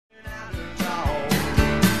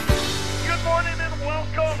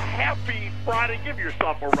Friday. Give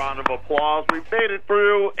yourself a round of applause. We've made it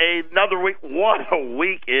through another week. What a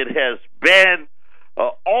week it has been.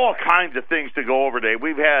 All kinds of things to go over today.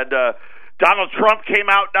 We've had Donald Trump came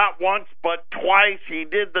out not once but twice. He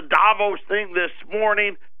did the Davos thing this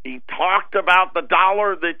morning. He talked about the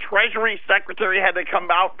dollar. The Treasury Secretary had to come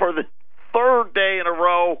out for the third day in a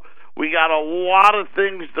row. We got a lot of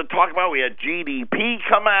things to talk about. We had GDP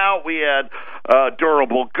come out. We had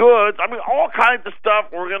durable goods. I mean, all kinds of stuff.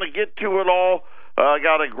 We're going to get to it all.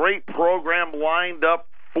 Got a great program lined up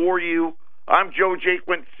for you. I'm Joe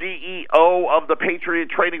Jaquin, CEO of the Patriot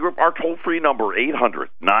Trading Group. Our toll-free number,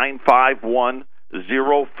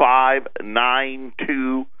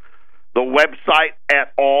 800-951-0592. The website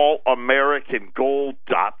at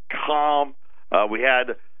allamericangold.com. We had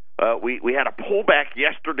a pullback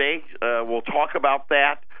yesterday. We'll talk about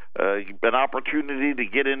that. An opportunity to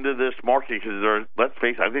get into this market because let's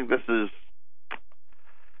face it, I think this is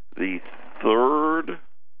the third.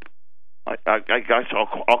 I guess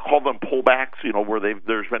I'll call them pullbacks. You know, where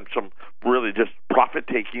there's been some really just profit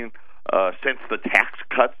taking since the tax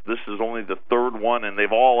cuts. This is only the third one, and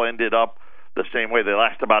they've all ended up the same way. They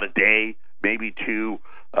last about a day, maybe two.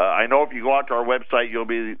 I know if you go out to our website,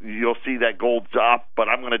 you'll see that gold's up, but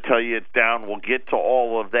I'm going to tell you it's down. We'll get to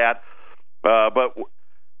all of that, but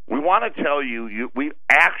we want to tell you we've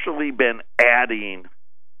actually been adding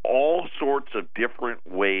all sorts of different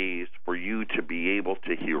ways for you to be able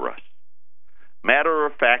to hear us. Matter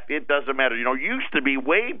of fact, it doesn't matter. You know, used to be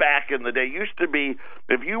way back in the day. Used to be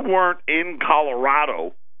if you weren't in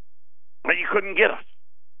Colorado, you couldn't get us.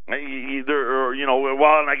 Either, you know,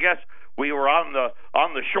 well, and I guess we were on the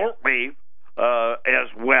shortwave as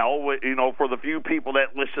well. You know, for the few people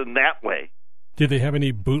that listen that way. Did they have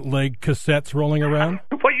any bootleg cassettes rolling around?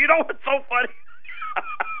 Well, you know what's so funny?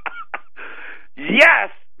 Yes,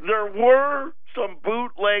 there were some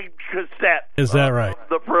bootleg cassettes. Is that right?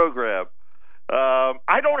 The program.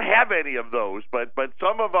 I don't have any of those, but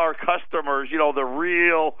some of our customers, you know, the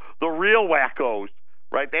real wackos,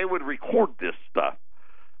 right? They would record this stuff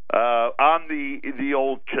on the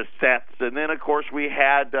old cassettes, and then of course we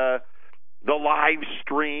had the live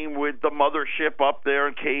stream with the mothership up there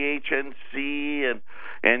in KHNC,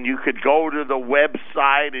 and you could go to the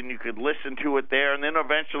website and you could listen to it there, and then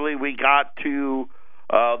eventually we got to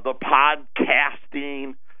the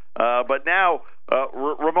podcasting, but now.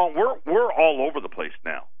 Ramon, we're all over the place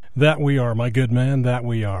now. That we are, my good man. That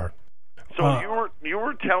we are. So you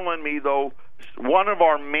were telling me though, one of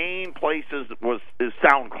our main places is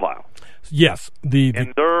SoundCloud. Yes,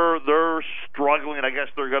 and they're struggling. I guess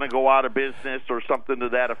they're going to go out of business or something to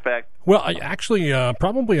that effect. Well, I actually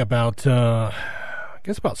probably about I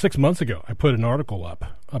guess about 6 months ago, I put an article up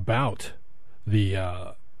about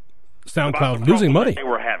the. SoundCloud losing money. They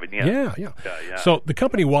were having, yeah. So the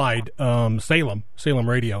company-wide, Salem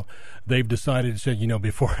Radio, they've decided to, you know,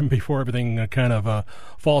 before everything kind of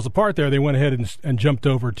falls apart there, they went ahead and jumped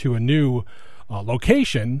over to a new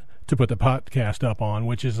location to put the podcast up on,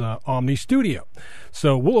 which is Omni Studio.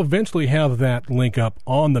 So we'll eventually have that link up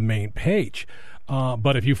on the main page.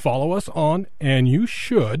 But if you follow us on, and you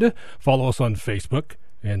should follow us on Facebook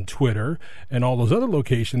and Twitter and all those other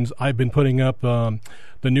locations, I've been putting up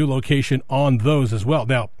the new location on those as well.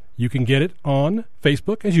 Now, you can get it on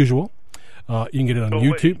Facebook as usual. You can get it on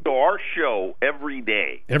YouTube. So our show every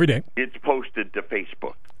day it's posted to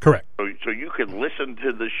Facebook. Correct. So you can listen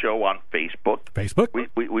to the show on Facebook.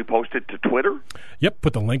 We post it to Twitter. Yep,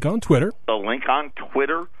 put the link on Twitter.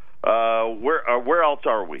 Where else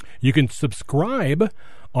are we? You can subscribe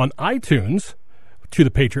on iTunes to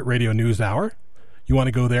the Patriot Radio News Hour. You want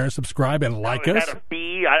to go there and subscribe and like us? Is that a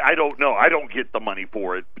fee? I don't know. I don't get the money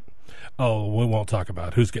for it. Oh, we won't talk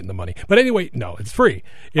about who's getting the money. But anyway, no, it's free.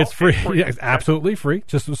 It's free. Yeah, it's absolutely free.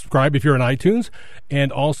 Just subscribe if you're on iTunes.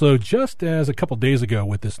 And also, just as a couple days ago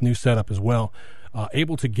with this new setup as well,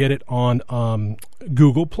 able to get it on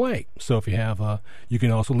Google Play. So if you have, you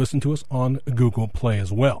can also listen to us on Google Play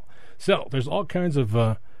as well. So there's all kinds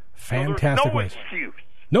of fantastic ways.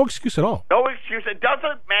 No excuse at all. No excuse. It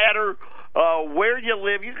doesn't matter where you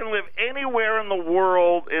live. You can live anywhere in the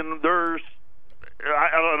world, and there's, I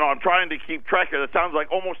don't know, I'm trying to keep track of it. It sounds like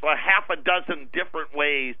almost a half a dozen different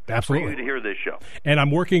ways for you to hear this show. And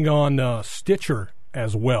I'm working on Stitcher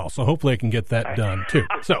as well, so hopefully I can get that done too.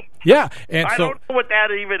 So, yeah. And I don't know what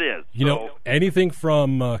that even is. You know, anything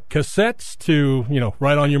from cassettes to, you know,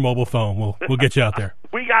 right on your mobile phone. We'll get you out there.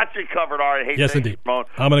 We got you covered. All right. Hey, yes, indeed. Ramon.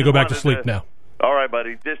 I'm going to go back to sleep now. All right,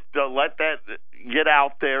 buddy. Just let that get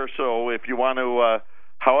out there. So if you want to,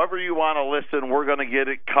 however you want to listen, we're going to get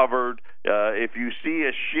it covered. If you see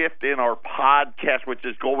a shift in our podcast, which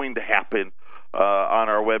is going to happen, on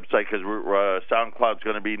our website because SoundCloud's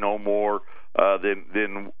going to be no more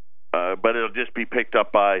but it'll just be picked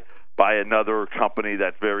up by another company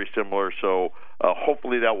that's very similar. So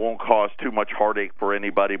hopefully that won't cause too much heartache for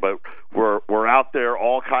anybody. But we're out there,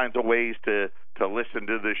 all kinds of ways to listen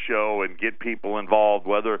to the show and get people involved.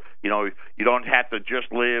 Whether you don't have to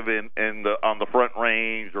just live on the Front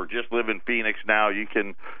Range or just live in Phoenix. Now you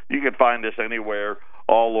can find us anywhere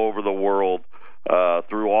all over the world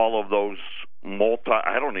through all of those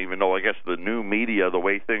I don't even know. I guess the new media, the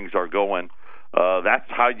way things are going. That's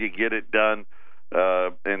how you get it done.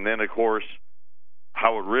 And then, of course,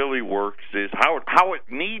 how it really works is how it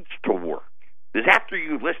needs to work. Is after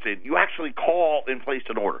you listen, you actually call and place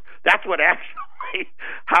an order. That's what actually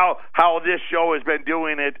how this show has been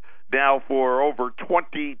doing it now for over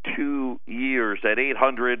 22 years at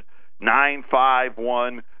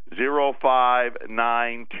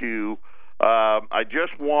 800-951-0592. I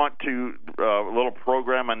just want to a little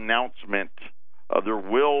program announcement. There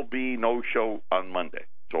will be no show on Monday,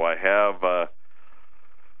 so I have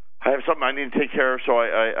something I need to take care of. So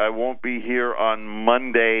I won't be here on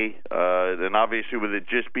Monday. And obviously, with it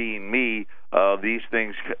just being me, these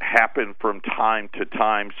things happen from time to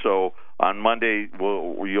time. So on Monday,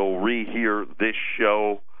 you'll rehear this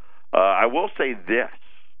show. I will say this: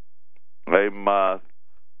 I'm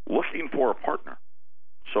looking for a partner.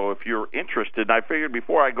 So if you're interested, and I figured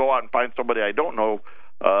before I go out and find somebody I don't know,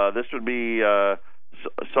 this would be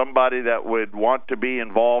somebody that would want to be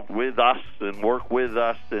involved with us and work with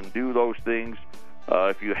us and do those things.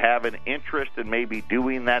 If you have an interest in maybe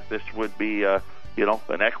doing that, this would be an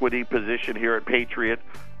equity position here at Patriot.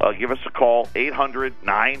 Give us a call,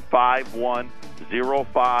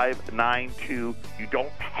 800-951-0592. You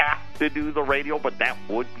don't have to do the radio, but that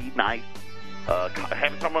would be nice.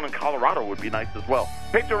 Having someone in Colorado would be nice as well.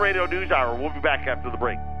 Patriot Radio News Hour. We'll be back after the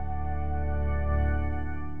break.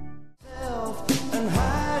 And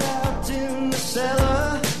hide out in the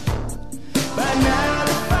cellar. By now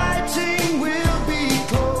the fighting will be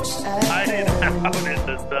close at hiding out in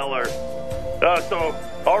the cellar. So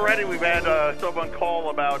already we've had someone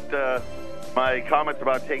call about my comments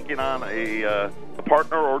about taking on a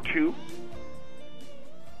partner or two.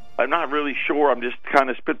 I'm not really sure. I'm just kind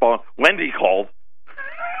of spitballing. Wendy called.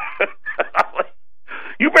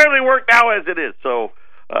 You barely work now as it is. So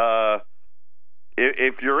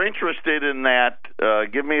if you're interested in that,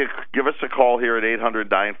 give us a call here at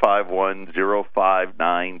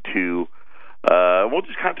 800-951-0592. We'll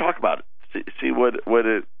just kind of talk about it. See what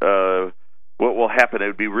will happen. It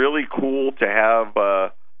would be really cool to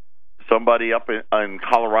have somebody up in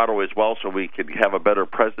Colorado as well, so we could have a better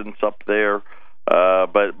presence up there.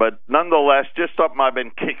 But nonetheless, just something I've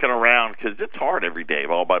been kicking around because it's hard every day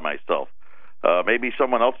all by myself. Maybe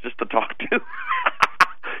someone else just to talk to.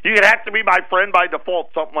 You could have to be my friend by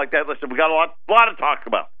default, something like that. Listen, we got a lot to talk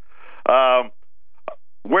about.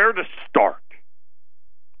 Where to start?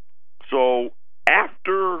 So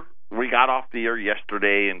after we got off the air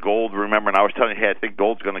yesterday and gold, remember, and I was telling you, hey, I think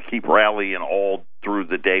gold's going to keep rallying all through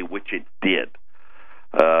the day, which it did.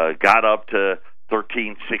 Got up to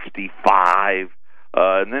 1365,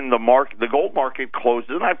 and then the gold market closes.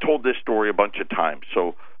 And I've told this story a bunch of times.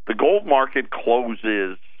 So the gold market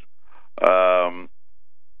closes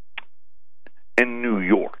in New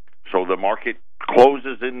York. So the market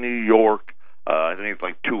closes in New York. I think it's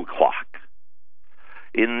like 2:00,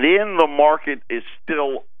 and then the market is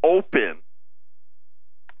still open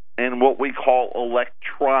in what we call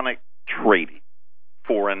electronic trading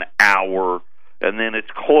for an hour, and then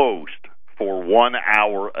it's closed for 1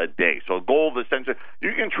 hour a day. So gold, essentially,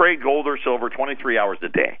 you can trade gold or silver 23 hours a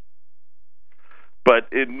day. But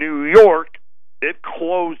in New York, it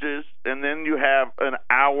closes, and then you have an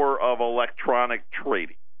hour of electronic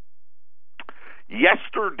trading.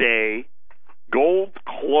 Yesterday, gold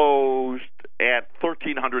closed at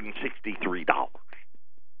 $1,363.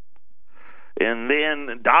 And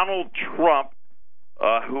then Donald Trump,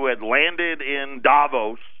 who had landed in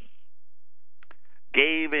Davos,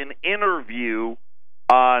 gave an interview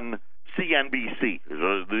on CNBC,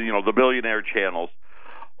 the billionaire channels,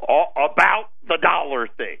 about the dollar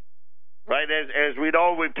thing, right? As we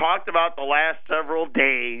know, we've talked about the last several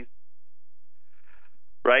days,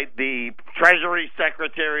 right? The Treasury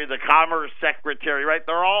Secretary, the Commerce Secretary, right?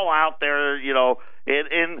 They're all out there,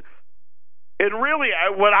 and really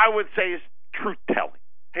what I would say is truth-telling.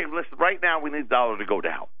 Hey, listen, right now we need the dollar to go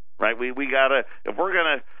down, right? We gotta, if we're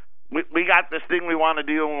gonna, we got this thing we want to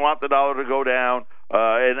do, and we want the dollar to go down,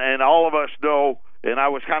 and all of us know. And I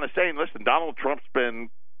was kind of saying, listen, Donald Trump's he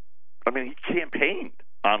campaigned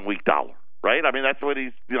on weak dollar, right? I mean, that's what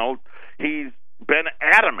he's been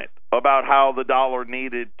adamant about how the dollar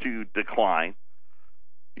needed to decline.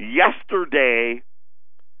 Yesterday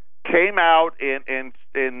came out and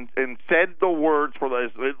said the words,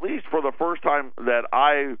 at least for the first time that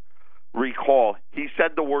I recall, he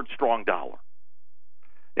said the word strong dollar.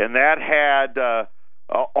 And that had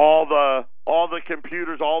all the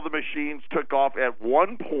computers, all the machines took off. At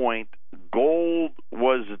one point, gold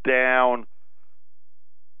was down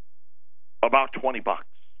about $20.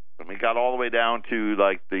 And we got all the way down to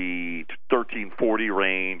like the 1340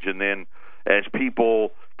 range, and then as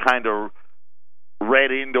people kind of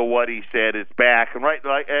read into what he said, it's back. And right,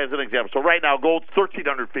 like, as an example, so right now gold's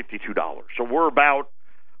 $1,352. So we're about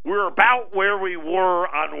where we were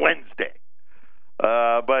on Wednesday.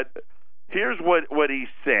 But here's what he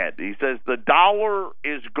said. He says the dollar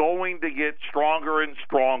is going to get stronger and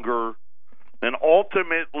stronger, and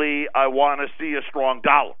ultimately I want to see a strong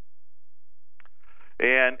dollar.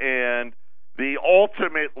 And the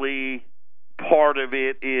ultimately part of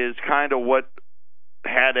it is kind of what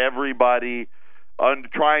had everybody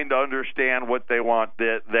trying to understand what they want.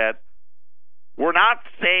 That we're not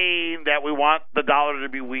saying that we want the dollar to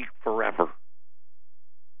be weak forever.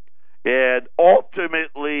 And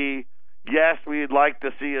ultimately, yes, we'd like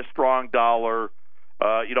to see a strong dollar.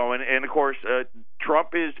 And of course,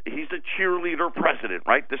 Trump he's a cheerleader president,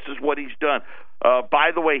 right? This is what he's done.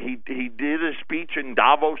 By the way, he did a speech in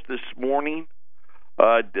Davos this morning.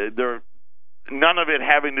 None of it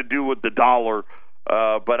having to do with the dollar,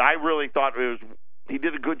 but I really thought he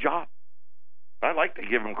did a good job. I like to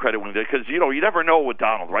give him credit when he did, because, you never know with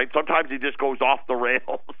Donald, right? Sometimes he just goes off the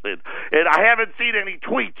rails, and I haven't seen any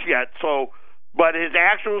tweets yet. But his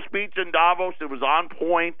actual speech in Davos, it was on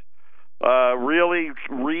point, really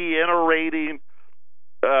reiterating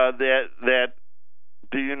that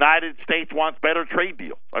the United States wants better trade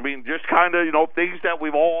deals. I mean, just kind of, things that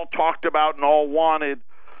we've all talked about and all wanted,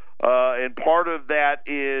 and part of that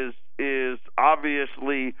is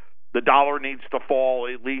obviously the dollar needs to fall,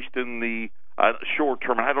 at least in the short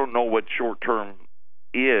term. I don't know what short term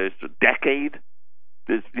is. A decade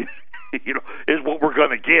is what we're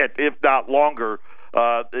going to get, if not longer.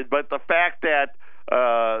 But the fact that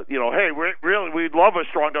hey, we'd love a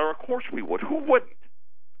strong dollar. Of course we would. Who wouldn't?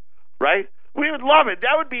 Right? We would love it.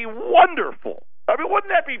 That would be wonderful. I mean,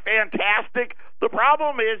 wouldn't that be fantastic? The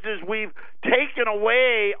problem is we've taken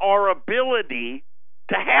away our ability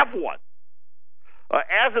to have one.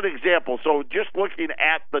 As an example, so just looking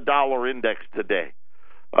at the dollar index today,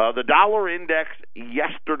 the dollar index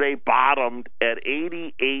yesterday bottomed at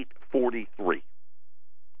 88.43.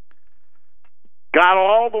 Got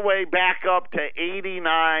all the way back up to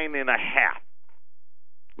 89.5.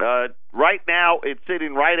 Right now, it's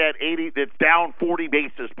sitting right at 80. It's down 40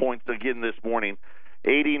 basis points again this morning,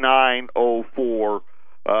 89.04.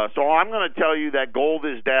 So I'm going to tell you that gold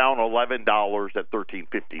is down $11 at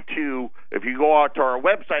 $13.52. If you go out to our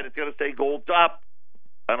website, it's going to say gold's up,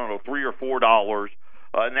 I don't know, $3 or $4.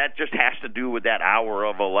 And that just has to do with that hour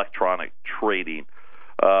of electronic trading.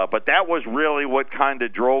 But that was really what kind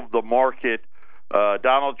of drove the market.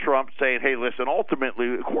 Donald Trump saying, hey, listen,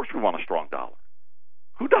 ultimately, of course we want a strong dollar.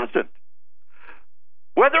 Who doesn't?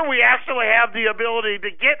 Whether we actually have the ability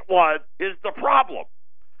to get one is the problem.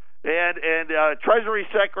 And Treasury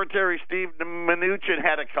Secretary Steve Mnuchin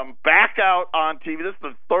had to come back out on TV. This is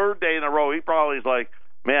the third day in a row. He probably is like,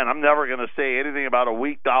 man, I'm never going to say anything about a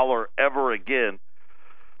weak dollar ever again.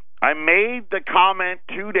 I made the comment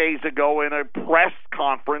 2 days ago in a press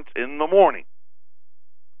conference in the morning.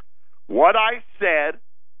 What I said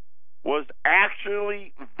was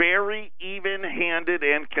actually very even-handed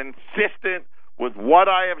and consistent with what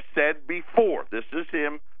I have said before. This is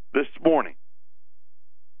him this morning.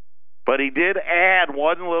 But he did add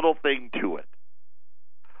one little thing to it.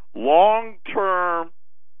 Long term,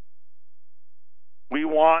 we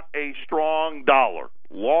want a strong dollar.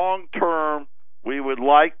 Long term, we would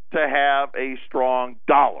like to have a strong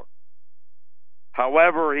dollar.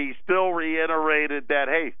 However, he still reiterated that,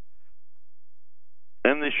 hey,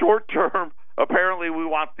 in the short term, apparently we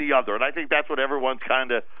want the other. And I think that's what everyone's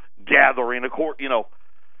kind of gathering. Of course,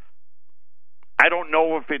 I don't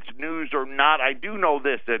know if it's news or not. I do know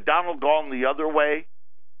this, that Donald gone the other way,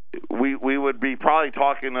 we would be probably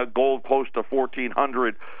talking a gold close to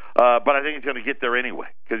 1,400, but I think it's going to get there anyway,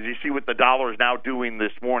 because you see what the dollar is now doing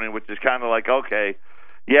this morning, which is kind of like, okay,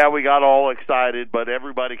 yeah, we got all excited, but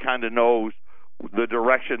everybody kind of knows the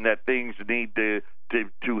direction that things need to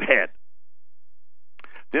head.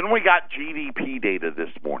 Then we got GDP data this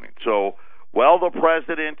morning. So, the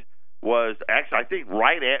president was actually, I think,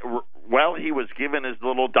 he was given his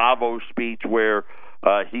little Davos speech where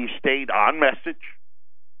he stayed on message,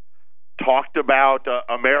 talked about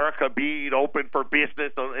America being open for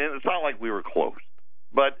business, and it's not like we were closed.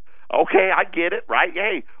 But, okay, I get it, right?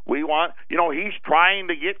 Hey, we want, he's trying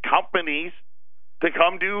to get companies to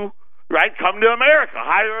come to America,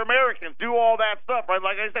 hire Americans, do all that stuff, right?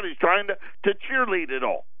 Like I said, he's trying to cheerlead it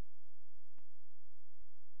all.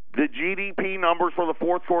 The GDP numbers for the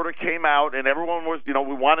fourth quarter came out, and everyone was, we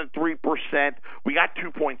wanted 3%. We got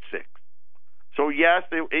 2.6. So, yes,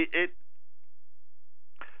 3%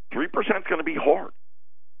 is going to be hard.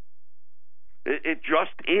 It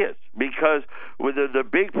just is, because with the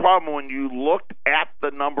big problem when you looked at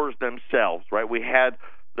the numbers themselves, right, we had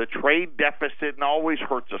the trade deficit, and always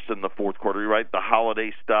hurts us in the fourth quarter, right? The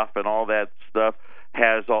holiday stuff and all that stuff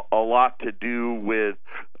has a lot to do with,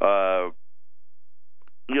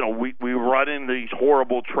 we run into these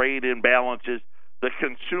horrible trade imbalances. The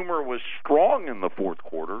consumer was strong in the fourth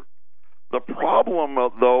quarter. The problem,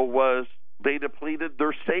 though, was they depleted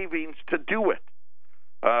their savings to do it.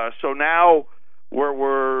 So now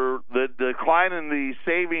we're the decline in the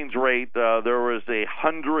savings rate. There was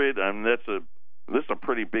 100, and this is a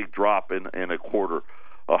pretty big drop in a quarter.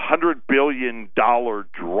 $100 billion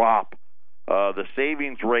drop. The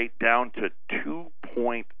savings rate down to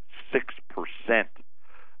 2.6%.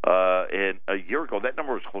 And a year ago, that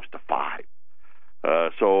number was close to 5.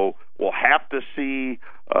 So we'll have to see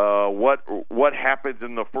what happens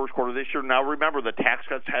in the first quarter this year. Now, remember, the tax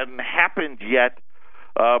cuts hadn't happened yet,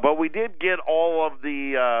 but we did get all of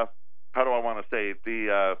the how do I want to say it?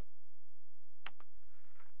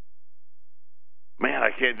 Man,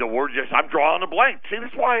 I can't. The word I'm drawing a blank. See,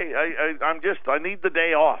 that's why I need the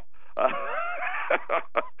day off.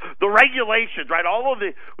 The regulations, right? All of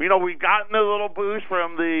the, we've gotten a little boost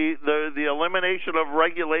from the elimination of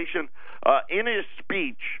regulation. In his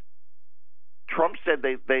speech, Trump said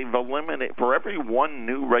they've eliminated, for every one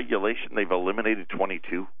new regulation, they've eliminated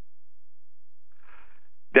 22.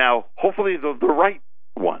 Now, hopefully the right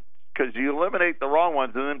ones, because you eliminate the wrong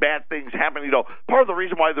ones and then bad things happen. Part of the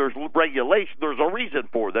reason why there's regulation, there's a reason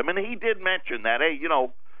for them. And he did mention that, hey,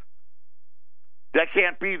 that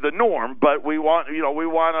can't be the norm, but we want to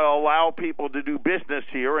allow people to do business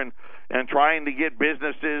here and trying to get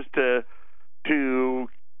businesses to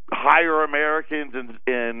hire Americans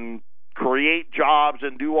and create jobs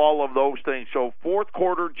and do all of those things. So fourth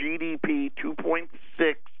quarter GDP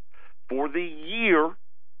 2.6, for the year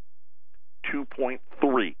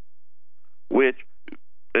 2.3, which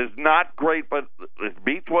is not great, but it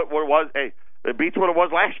beats what it was. Hey, it beats what it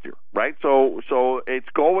was last year, right? So it's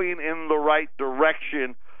going in the right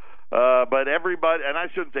direction. But everybody, and I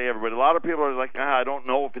shouldn't say everybody, a lot of people are like, I don't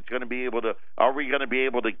know if it's going to be able to, are we going to be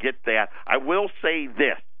able to get that? I will say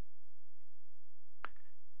this.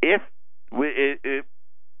 If 2.6,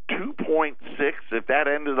 if that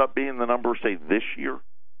ended up being the number, say, this year,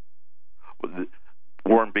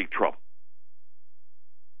 we're in big trouble.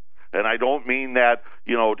 And I don't mean that,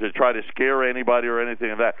 to try to scare anybody or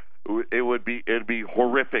anything of that. It'd be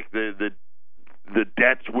horrific. The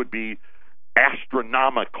debts would be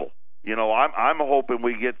astronomical. I'm hoping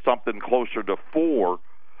we get something closer to 4,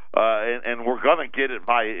 and we're going to get it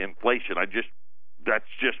via inflation. That's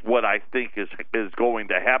just what I think is going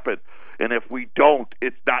to happen. And if we don't,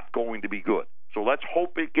 it's not going to be good. So let's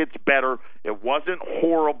hope it gets better. It wasn't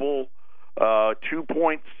horrible.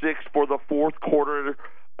 2.6 for the fourth quarter.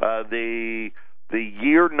 The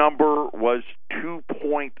year number was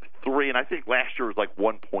 2.3, and I think last year was like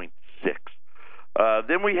 1.6.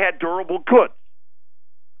 Then we had durable goods.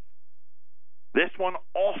 This one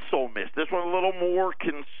also missed. This one a little more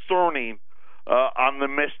concerning on the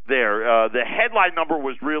miss there. The headline number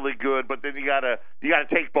was really good, but then you gotta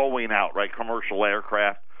take Boeing out, right? Commercial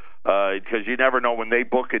aircraft, because you never know when they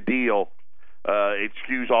book a deal. It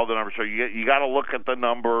skews all the numbers. So you got to look at the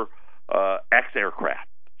number X aircraft.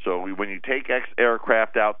 So when you take X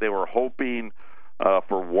aircraft out, they were hoping for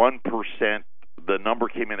 1%. The number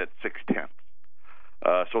came in at 0.6.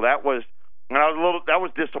 So that was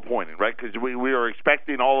disappointing, right? Because we were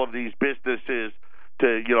expecting all of these businesses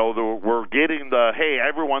to, we're getting the, hey,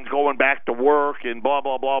 everyone's going back to work and blah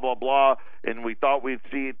blah blah blah blah, and we thought we'd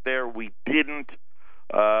see it there. We didn't,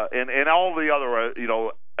 and all the other,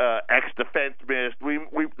 X defense missed.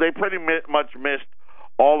 They pretty much missed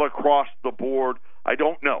all across the board. I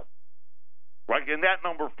don't know, right? And that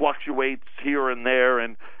number fluctuates here and there,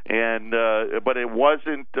 but it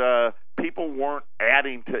wasn't. People weren't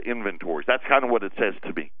adding to inventories. That's kind of what it says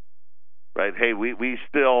to me, right? Hey, we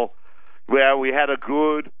still, we had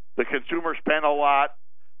the consumer spent a lot,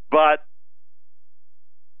 but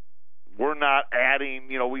we're not adding.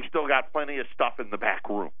 We still got plenty of stuff in the back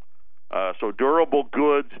room. So durable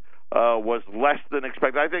goods was less than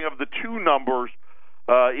expected. I think of the two numbers,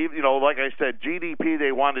 like I said, GDP,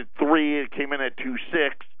 they wanted 3. It came in at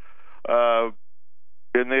 2.6.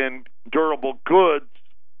 And then durable goods,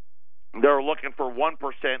 they were looking for 1%,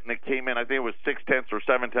 and it came in, I think it was 0.6 or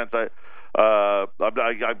 0.7.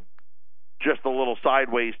 I'm just a little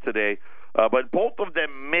sideways today. But both of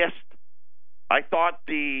them missed. I thought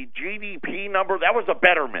the GDP number, that was a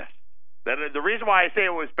better miss. The reason why I say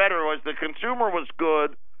it was better was the consumer was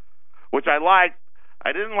good, which I liked.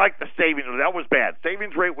 I didn't like the savings. That was bad.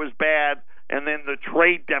 Savings rate was bad, and then the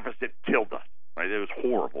trade deficit killed us. Right? It was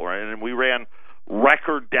horrible. Right? And we ran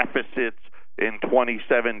record deficits in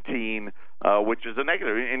 2017, which is a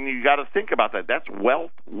negative. And you got to think about that. That's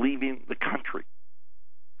wealth leaving the country.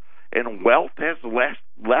 And wealth has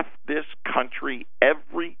left this country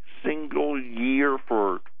every single year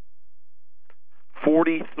for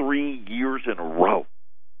 43 years in a row.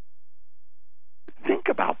 Think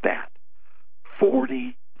about that.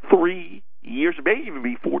 43 years, it may even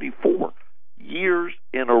be 44 years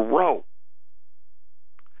in a row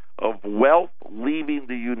of wealth leaving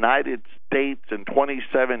the United States in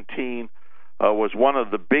 2017 was one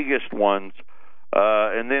of the biggest ones.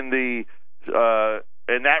 And then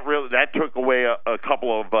that took away a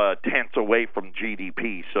couple of tenths away from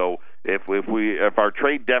GDP. So if our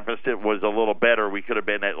trade deficit was a little better, we could have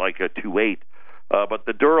been at like a 2.8. But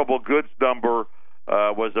the durable goods number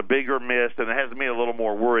was a bigger miss, and it has me a little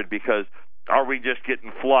more worried because are we just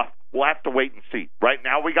getting fluffed? We'll have to wait and see. Right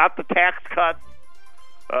now we got the tax cuts.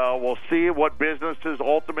 We'll see what businesses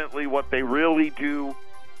ultimately, what they really do.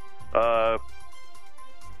 I'm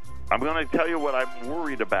going to tell you what I'm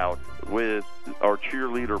worried about with our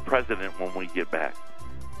cheerleader president when we get back.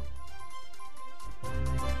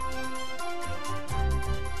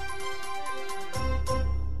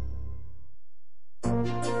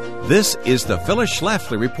 This is the Phyllis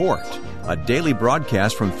Schlafly Report, a daily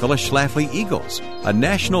broadcast from Phyllis Schlafly Eagles, a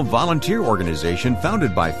national volunteer organization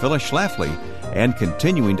founded by Phyllis Schlafly and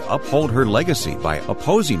continuing to uphold her legacy by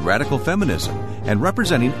opposing radical feminism and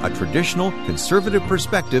representing a traditional conservative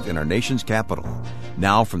perspective in our nation's capital.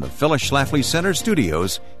 Now from the Phyllis Schlafly Center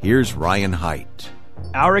studios, here's Ryan Haidt.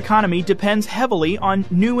 Our economy depends heavily on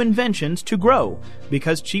new inventions to grow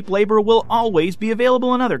because cheap labor will always be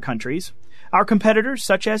available in other countries. Our competitors,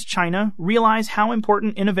 such as China, realize how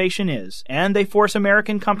important innovation is, and they force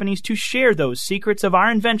American companies to share those secrets of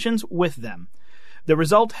our inventions with them. The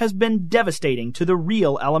result has been devastating to the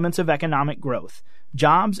real elements of economic growth,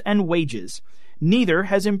 jobs and wages. Neither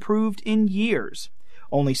has improved in years.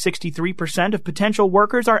 Only 63% of potential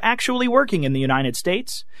workers are actually working in the United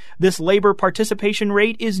States. This labor participation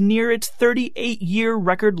rate is near its 38-year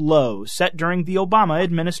record low set during the Obama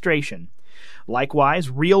administration. Likewise,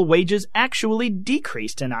 real wages actually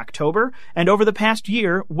decreased in October, and over the past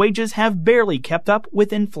year, wages have barely kept up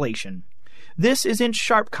with inflation. This is in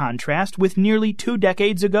sharp contrast with nearly 2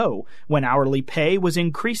 decades ago, when hourly pay was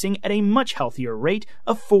increasing at a much healthier rate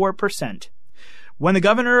of 4%. When the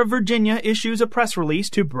governor of Virginia issues a press release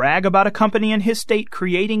to brag about a company in his state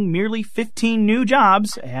creating merely 15 new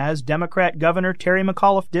jobs, as Democrat Governor Terry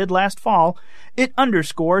McAuliffe did last fall, it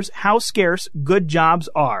underscores how scarce good jobs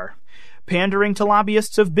are. Pandering to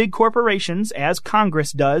lobbyists of big corporations, as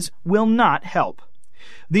Congress does, will not help.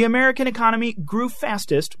 The American economy grew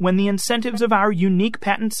fastest when the incentives of our unique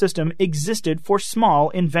patent system existed for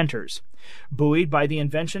small inventors. Buoyed by the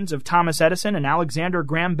inventions of Thomas Edison and Alexander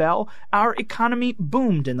Graham Bell, our economy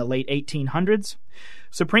boomed in the late 1800s.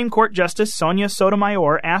 Supreme Court Justice Sonia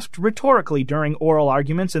Sotomayor asked rhetorically during oral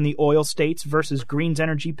arguments in the Oil States versus Greens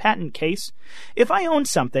Energy patent case, "If I own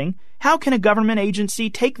something, how can a government agency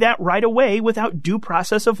take that right away without due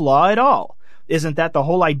process of law at all? Isn't that the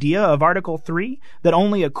whole idea of Article 3, that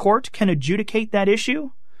only a court can adjudicate that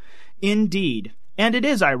issue?" Indeed. And it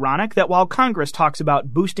is ironic that while Congress talks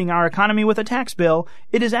about boosting our economy with a tax bill,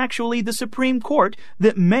 it is actually the Supreme Court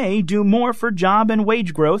that may do more for job and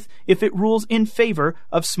wage growth if it rules in favor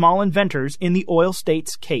of small inventors in the oil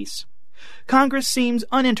states case. Congress seems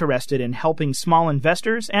uninterested in helping small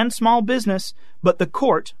investors and small business, but the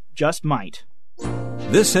court just might.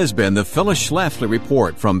 This has been the Phyllis Schlafly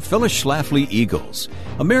Report from Phyllis Schlafly Eagles.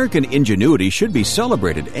 American ingenuity should be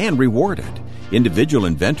celebrated and rewarded. Individual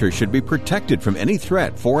inventors should be protected from any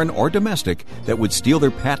threat, foreign or domestic, that would steal their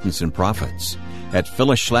patents and profits. At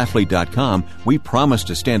phyllisschlafly.com, we promise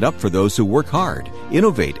to stand up for those who work hard,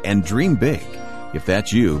 innovate, and dream big. If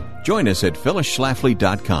that's you, join us at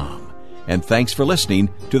phyllisschlafly.com. And thanks for listening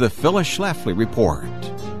to the Phyllis Schlafly Report.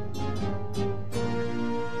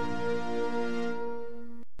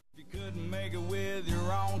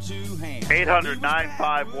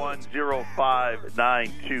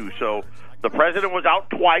 800-951-0592. So the president was out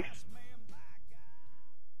twice.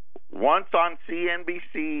 Once on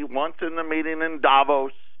CNBC, once in the meeting in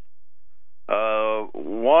Davos.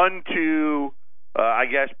 One to, I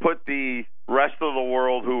guess, put the rest of the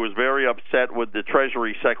world who was very upset with the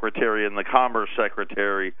Treasury Secretary and the Commerce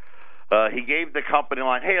Secretary. He gave the company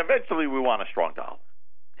line, hey, eventually we want a strong dollar.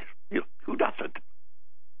 Who doesn't?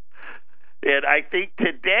 And I think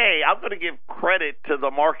today I'm going to give credit to the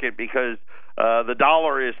market because the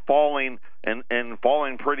dollar is falling and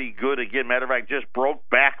falling pretty good again. Matter of fact, just broke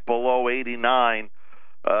back below 89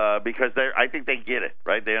 because I think they get it,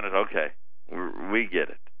 right? They understand, okay, we get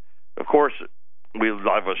it. Of course, we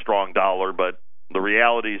have a strong dollar, but the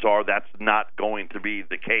realities are that's not going to be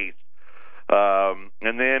the case.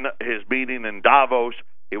 And then his meeting in Davos,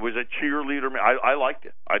 it was a cheerleader. I liked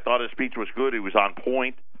it. I thought his speech was good. He was on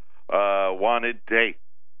point.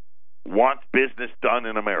 Wants business done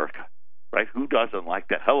in America, right? Who doesn't like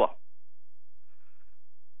that? Hello.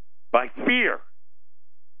 By fear,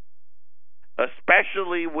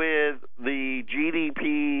 especially with the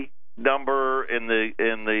GDP number and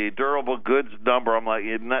the durable goods number, I'm like,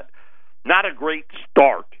 not a great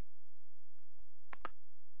start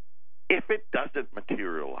if it doesn't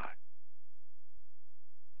materialize.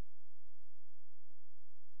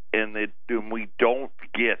 And we don't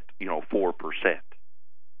get 4%,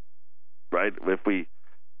 right?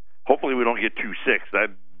 Hopefully we don't get 2.6. I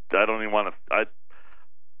don't even want to.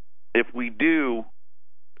 If we do,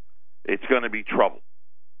 it's going to be trouble,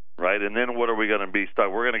 right? And then what are we going to be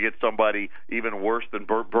stuck? We're going to get somebody even worse than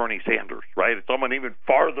Bernie Sanders, right? It's someone even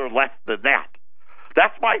farther left than that.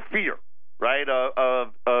 That's my fear, right?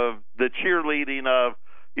 Of the cheerleading of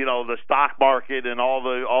the stock market and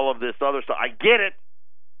all of this other stuff. I get it.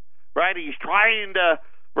 Right, he's trying to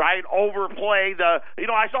overplay the.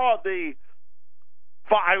 I saw it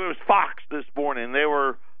was Fox this morning. They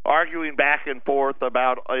were arguing back and forth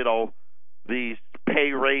about these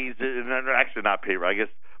pay raises, and actually not pay raises. I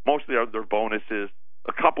guess mostly their bonuses,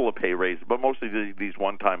 a couple of pay raises, but mostly these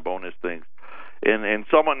one-time bonus things. And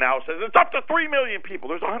someone now says it's up to 3 million people.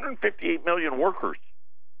 There's 158 million workers.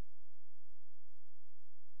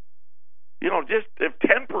 Just if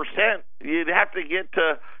 10%, you'd have to get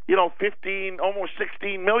to 15, almost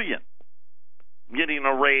 16 million, getting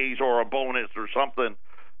a raise or a bonus or something.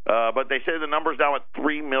 But they say the numbers now at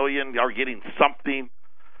 3 million are getting something.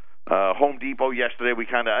 Home Depot yesterday,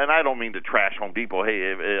 and I don't mean to trash Home Depot.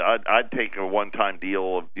 Hey, I'd take a one-time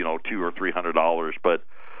deal of $200 or $300, but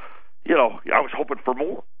I was hoping for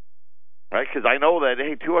more, right? Because I know that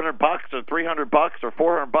 $200 or $300 or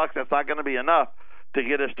 $400, that's not going to be enough to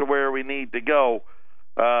get us to where we need to go.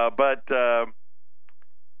 But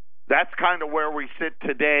that's kind of where we sit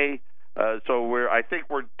today. So I think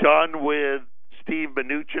we're done with Steve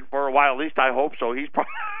Mnuchin for a while. At least I hope so. He's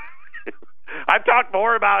probably I've talked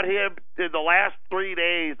more about him in the last 3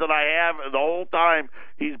 days than I have the whole time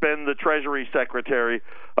he's been the Treasury Secretary.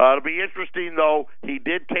 It'll be interesting, though. He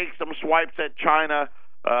did take some swipes at China,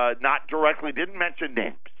 not directly, didn't mention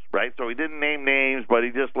names. Right, so he didn't name names, but he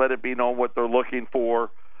just let it be known what they're looking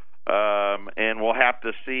for, and we'll have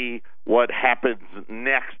to see what happens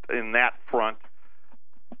next in that front.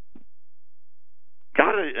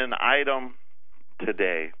 Got an item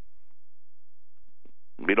today.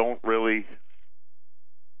 We don't really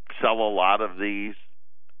sell a lot of these.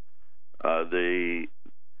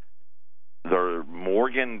 They're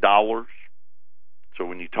Morgan dollars. So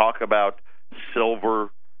when you talk about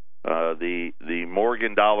silver, the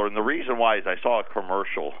Morgan dollar, and the reason why is I saw a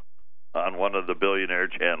commercial on one of the billionaire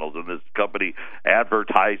channels, and this company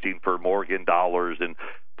advertising for Morgan dollars, and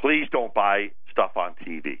please don't buy stuff on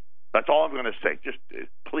TV. That's all I'm going to say. Just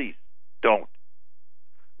please don't.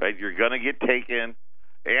 Right? You're going to get taken,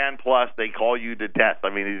 and plus they call you to death.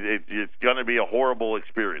 I mean, it's going to be a horrible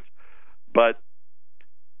experience. But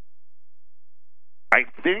I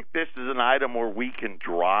think this is an item where we can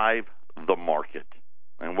drive the market.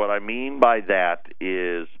 And what I mean by that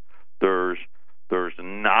is there's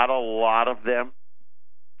not a lot of them.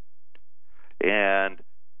 And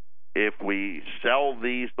if we sell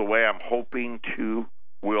these the way I'm hoping to,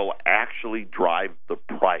 we'll actually drive the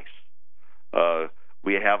price.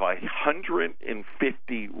 We have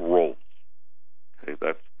 150 rolls. Okay,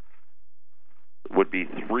 that would be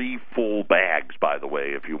 3 full bags, by the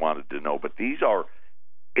way, if you wanted to know. But these are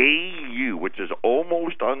AU, which is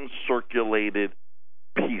almost uncirculated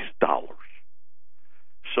peace dollars.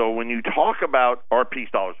 So when you talk about our peace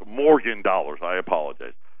dollars, Morgan dollars, I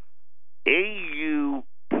apologize. AU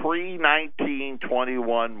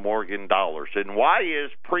pre-1921 Morgan dollars. And why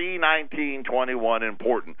is pre-1921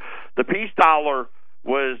 important? The peace dollar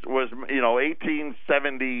was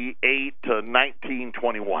 1878 to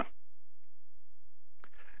 1921.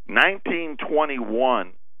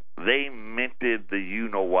 1921, they minted the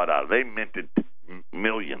you-know-what out. They minted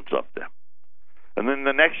millions of them. And then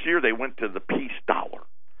the next year, they went to the peace dollar.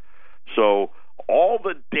 So all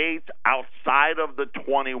the dates outside of the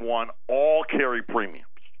 21 all carry premiums.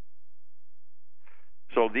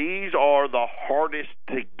 So these are the hardest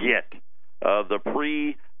to get, the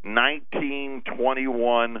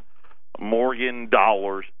pre-1921 Morgan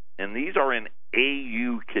dollars, and these are in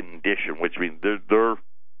AU condition, which means they're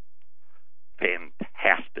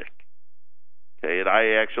fantastic. Okay, and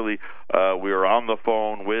I actually we were on the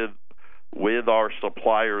phone with our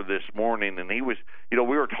supplier this morning, and he was, we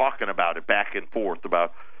were talking about it back and forth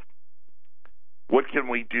about what can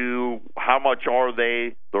we do, how much are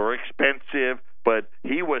they, they're expensive, but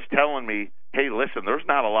he was telling me, hey, listen, there's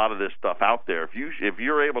not a lot of this stuff out there. If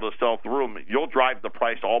you're able to sell through them, you'll drive the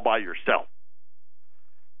price all by yourself.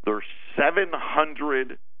 There's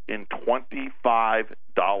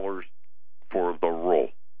 $725 for the roll.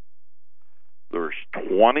 There's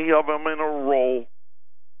 20 of them in a roll.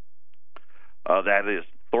 That is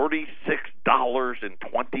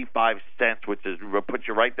 $36.25, which is puts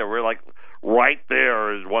you right there. We're like right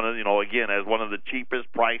there is one of as one of the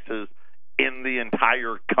cheapest prices in the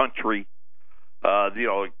entire country.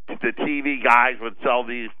 The TV guys would sell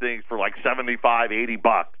these things for like $75,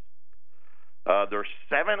 $80. They're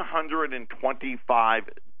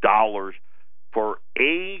 $725 for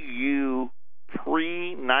AU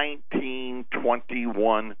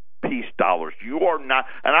pre-1921 peace dollars. You are not,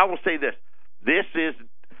 and I will say this is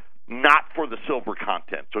not for the silver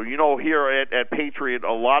content. So, here at Patriot,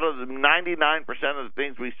 a lot of the 99% of the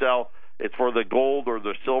things we sell, it's for the gold or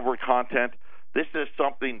the silver content. This is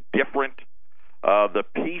something different. The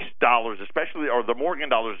peace dollars, especially, or the Morgan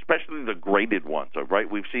dollars, especially the graded ones, right?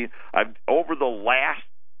 We've seen, over the last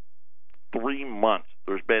 3 months,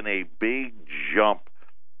 there's been a big jump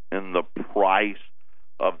in the price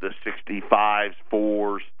of the 65s,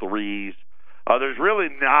 4s, 3s. There's really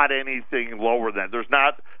not anything lower than, there's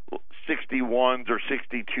not 61s or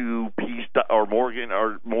 62 peace or Morgan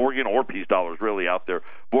or peace dollars really out there.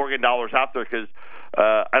 Morgan dollars out there because,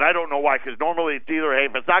 and I don't know why, because normally it's either, hey,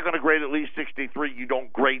 if it's not going to grade at least 63, you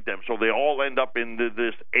don't grade them. So they all end up into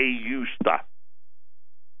this AU stuff.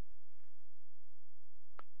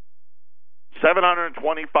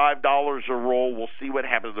 $725 a roll. We'll see what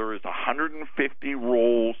happens. There is 150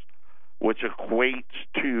 rolls, which equates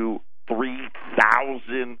to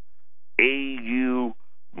 3,000 AU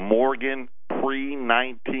Morgan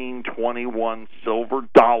pre-1921 silver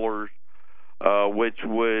dollars, which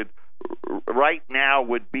would right now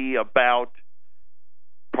would be about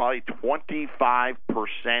probably 25%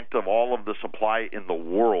 of all of the supply in the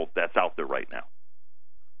world that's out there right now.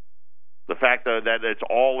 The fact that it's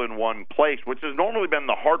all in one place, which has normally been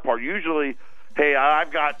the hard part. Usually, hey,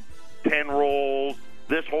 I've got 10 rolls.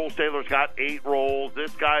 This wholesaler's got 8 rolls.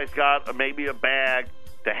 This guy's got maybe a bag.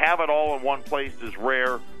 To have it all in one place is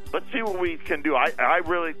rare. Let's see what we can do. I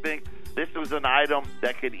really think this is an item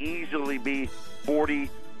that could easily be $40,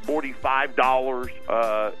 $45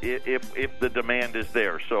 if the demand is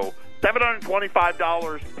there. So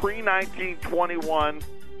 $725 pre-1921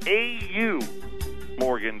 AU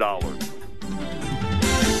Morgan dollars.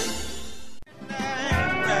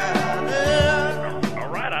 All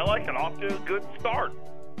right, I like it. Off to a good start.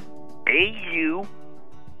 AU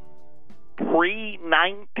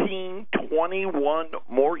pre-1921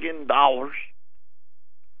 Morgan dollars,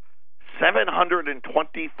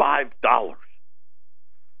 $725.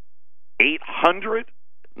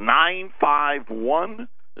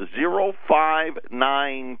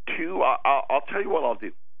 800-951-0592. I'll tell you what I'll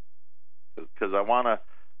do, because I want to.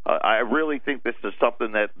 I really think this is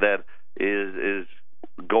something that is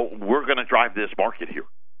we're going to drive this market here.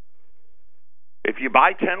 If you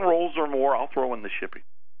buy 10 rolls or more, I'll throw in the shipping.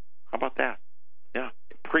 How about that? Yeah,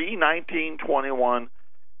 pre-1921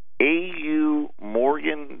 AU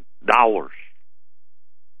Morgan dollars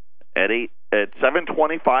at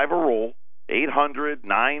 $725 a roll.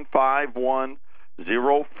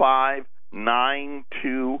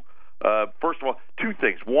 800-951-0592. First of all, 2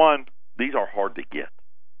 things. One, these are hard to get.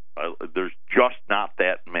 There's just not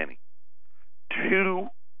that many. 2,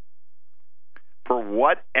 for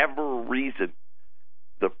whatever reason,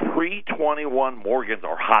 the pre-21 Morgans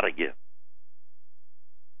are hot again.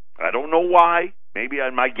 I don't know why. Maybe we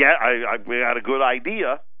had a good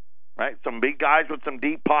idea, right? Some big guys with some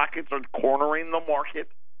deep pockets are cornering the market.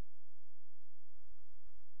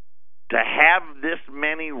 to have this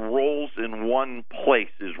many roles in one place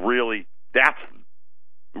is that's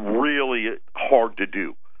really hard to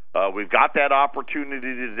do. We've got that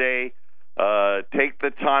opportunity today. Take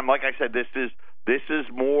the time. Like I said, this is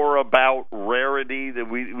more about rarity. That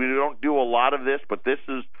we don't do a lot of this, but this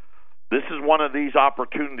is one of these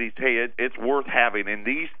opportunities. Hey, it's worth having. And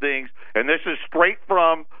these things, and this is straight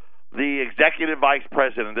from the executive vice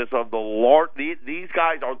president. This of these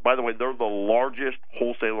guys are, by the way, they're the largest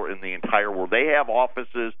wholesaler in the entire world. They have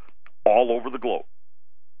offices all over the globe.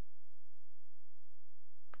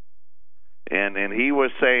 And he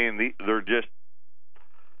was saying they're just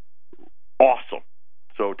awesome.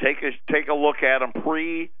 So take a look at them.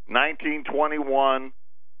 Pre-1921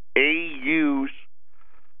 AUs,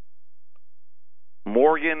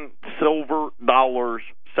 Morgan silver dollars,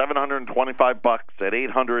 $725 at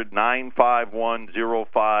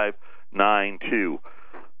 800-951-0592.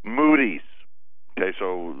 Moody's, okay,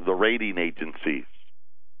 so the rating agencies.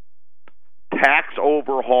 Tax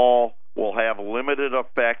overhaul will have limited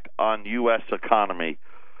effect on U.S. economy.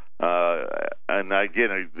 And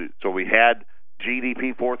again, so we had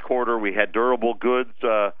GDP fourth quarter, we had durable goods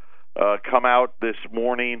come out this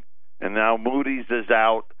morning, and now Moody's is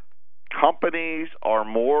out. Companies are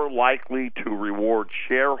more likely to reward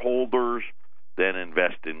shareholders than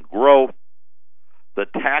invest in growth. The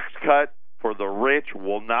tax cut for the rich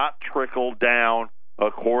will not trickle down,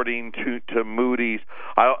 according to Moody's.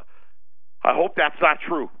 I hope that's not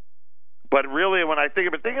true. But really, when I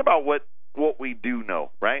think about what we do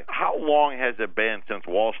know, right? How long has it been since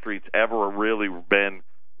Wall Street's ever really been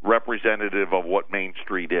representative of what Main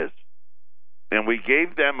Street is? And we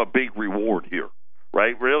gave them a big reward here,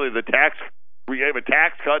 right? Really, we gave a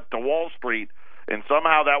tax cut to Wall Street, and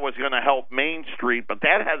somehow that was going to help Main Street, but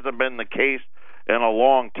that hasn't been the case in a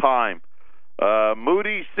long time.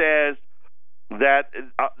 Moody's says that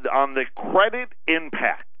on the credit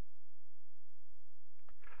impact,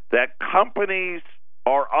 that companies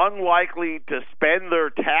are unlikely to spend their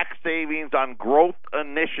tax savings on growth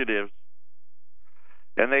initiatives.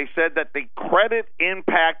 And they said that the credit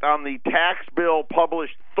impact on the tax bill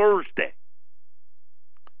published Thursday.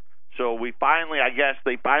 So they finally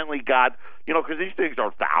got, because these things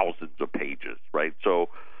are thousands of pages, right? So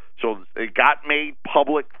it got made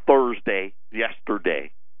public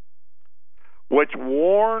yesterday, which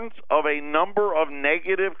warns of a number of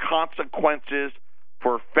negative consequences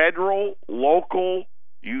for federal, local,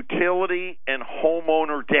 utility, and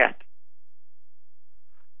homeowner debt.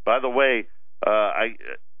 By the way,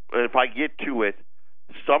 if I get to it,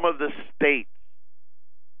 some of the states,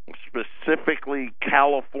 specifically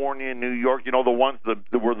California, New York, the ones that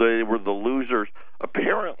were the losers,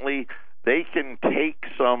 apparently they can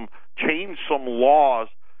change some laws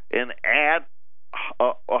and add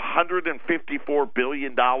 $154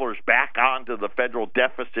 billion back onto the federal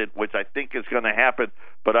deficit, which I think is going to happen.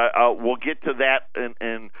 But we'll get to that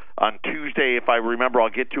on Tuesday. If I remember, I'll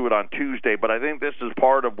get to it on Tuesday. But I think this is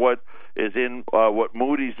part of what is in what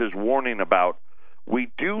Moody's is warning about.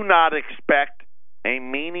 We do not expect a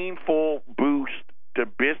meaningful boost to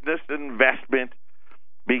business investment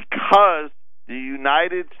because the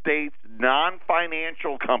United States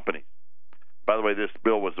non-financial companies, by the way, this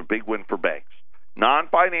bill was a big win for banks,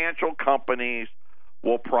 non-financial companies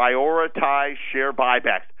will prioritize share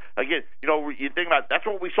buybacks. Again, you think about it, that's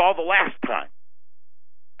what we saw the last time.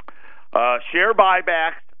 Share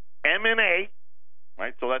buybacks, M&A,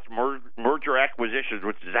 right? So that's merger acquisitions,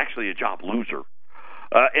 which is actually a job loser,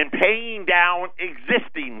 and paying down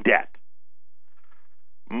existing debt.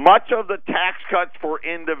 Much of the tax cuts for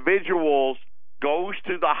individuals goes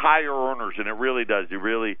to the higher earners, and it really does. If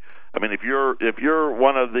you're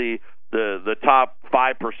one of the top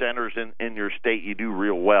 5%ers in your state, you do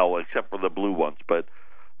real well, except for the blue ones, but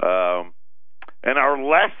and are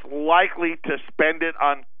less likely to spend it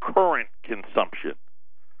on current consumption.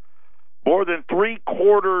 More than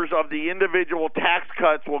 3/4 of the individual tax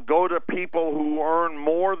cuts will go to people who earn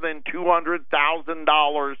more than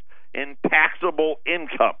 $200,000 in taxable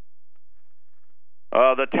income.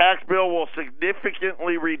 The tax bill will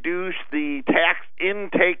significantly reduce the tax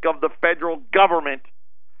intake of the federal government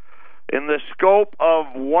in the scope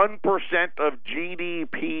of 1% of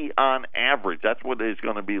GDP on average. That's what is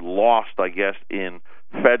going to be lost, I guess, in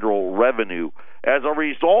federal revenue. As a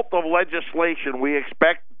result of legislation, we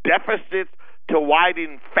expect deficits to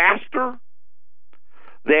widen faster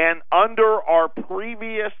than under our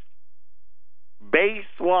previous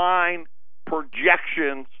baseline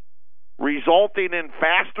projections, resulting in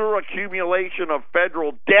faster accumulation of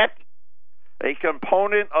federal debt, a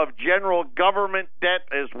component of general government debt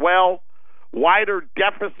as well, Wider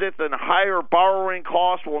deficits and higher borrowing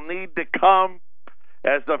costs will need to come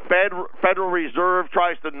as the Federal Reserve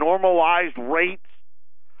tries to normalize rates.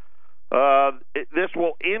 This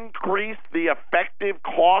will increase the effective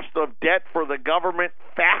cost of debt for the government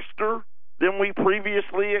faster than we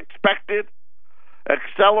previously expected,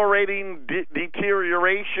 accelerating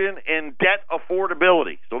deterioration in debt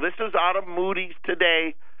affordability. So this is out of Moody's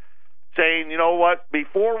today, saying, you know what,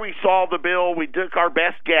 before we saw the bill, we took our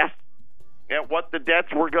best guess at what the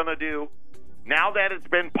debts were going to do. Now that it's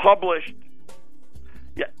been published,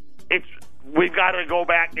 we've got to go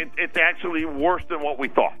back. It's actually worse than what we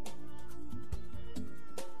thought.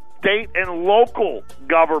 State and local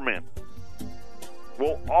government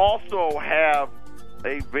will also have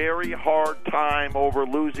a very hard time over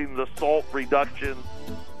losing the SALT reduction.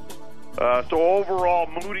 So overall,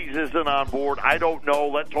 Moody's isn't on board. I don't know.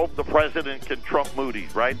 Let's hope the president can trump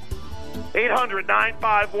Moody's, right?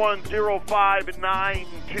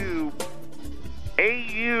 800-951-0592.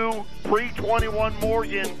 AU pre-21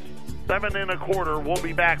 Morgan 7 1/4. We'll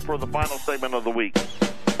be back for the final segment of the week.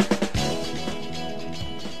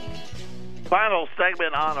 Final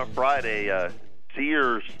segment on a Friday.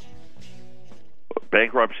 Sears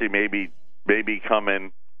bankruptcy may be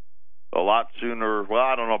coming a lot sooner. Well,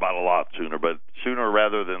 I don't know about a lot sooner, but sooner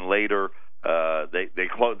rather than later. They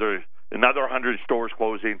close. There's another 100 stores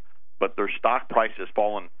closing, but their stock price has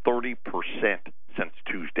fallen 30% since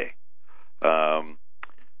Tuesday.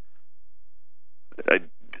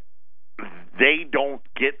 They don't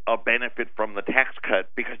get a benefit from the tax cut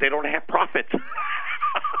because they don't have profits.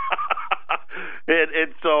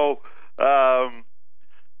 and so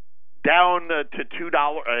down to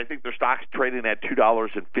 $2. I think their stock's trading at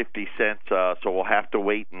 $2.50. So we'll have to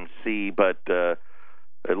wait and see. But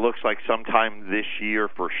it looks like sometime this year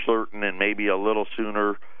for certain, and maybe a little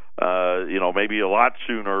sooner. Maybe a lot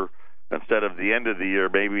sooner instead of the end of the year.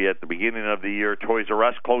 Maybe at the beginning of the year. Toys R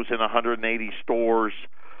Us closing 180 stores.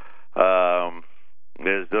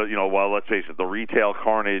 Let's face it, the retail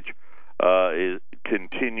carnage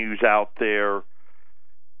continues out there.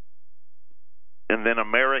 And then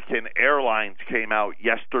American Airlines came out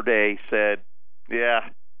yesterday, said,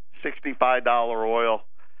 $65 oil,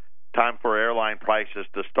 time for airline prices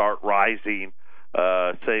to start rising,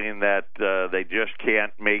 saying that they just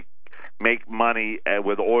can't make money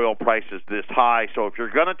with oil prices this high. So if you're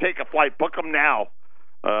going to take a flight, book them now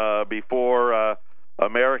before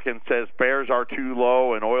American says fares are too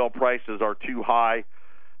low and oil prices are too high.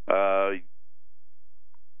 That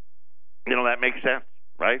makes sense,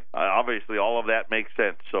 right? Obviously, all of that makes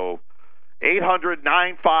sense. So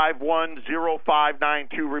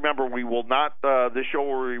 800-951-0592. Remember, we will not, this show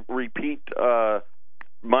will repeat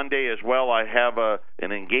Monday as well. I have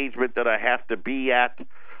an engagement that I have to be at.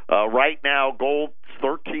 Right now, gold's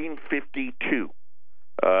 $13.52.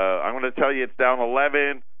 I'm going to tell you it's down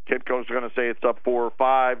 11. Kitco's going to say it's up 4 or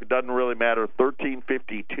 5. It doesn't really matter.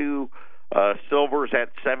 $13.52. Silver's at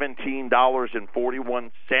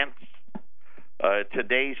 $17.41.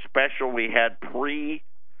 Today's special, we had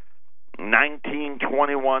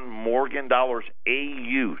pre-1921 Morgan dollars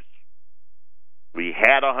AUs. We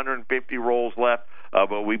had 150 rolls left,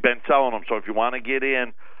 but we've been selling them. So if you want to get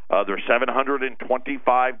in, they're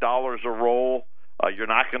 $725 a roll. You're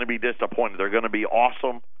not going to be disappointed. They're going to be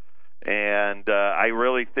awesome. And I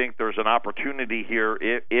really think there's an opportunity here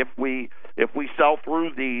if we sell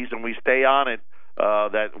through these and we stay on it,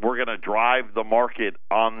 that we're going to drive the market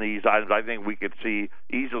on these items. I think we could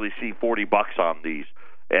easily see $40 on these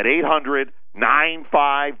at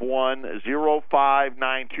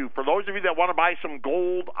 800-951-0592. For those of you that want to buy some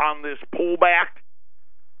gold on this pullback,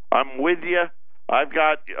 I'm with you. I've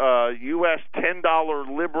got U.S.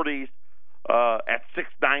 $10 Liberties at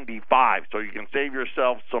 $6.95, so you can save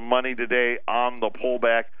yourself some money today on the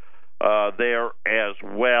pullback there as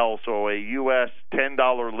well. So a U.S.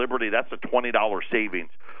 $10 Liberty, that's a $20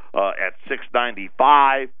 savings at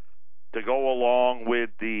 $6.95 to go along with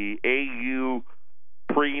the AU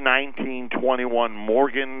pre-1921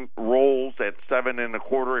 Morgan rolls at $7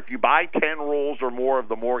 1/4. If you buy 10 rolls or more of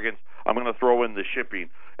the Morgans, I'm going to throw in the shipping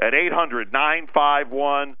at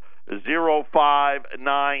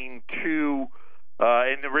 800-951-0592.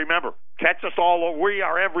 And remember, catch us all. We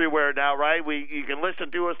are everywhere now, right? You can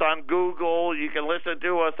listen to us on Google. You can listen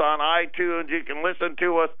to us on iTunes. You can listen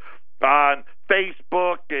to us on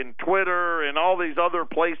Facebook and Twitter and all these other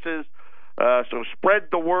places. So spread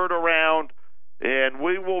the word around. And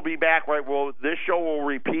we will be back, right? Well, this show will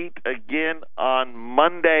repeat again on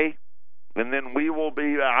Monday, and then we will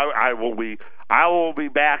be. I will be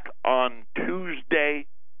back on Tuesday,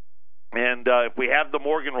 and if we have the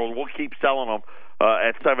Morgan rolls, we'll keep selling them.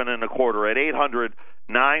 at 7.25 at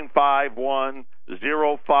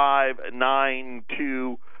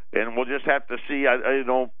 800-951-0592, and we'll just have to see. I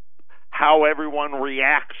don't how everyone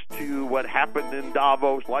reacts to what happened in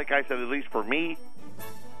Davos. Like I said, at least for me,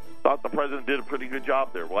 thought the president did a pretty good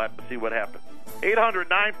job there. We'll have to see what happens.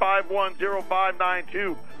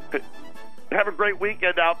 800-951-0592. Have a great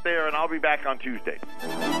weekend out there, and I'll be back on Tuesday.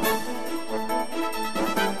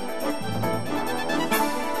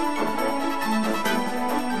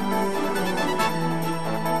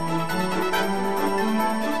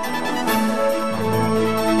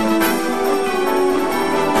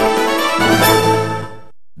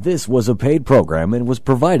 This was a paid program and was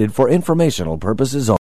provided for informational purposes only.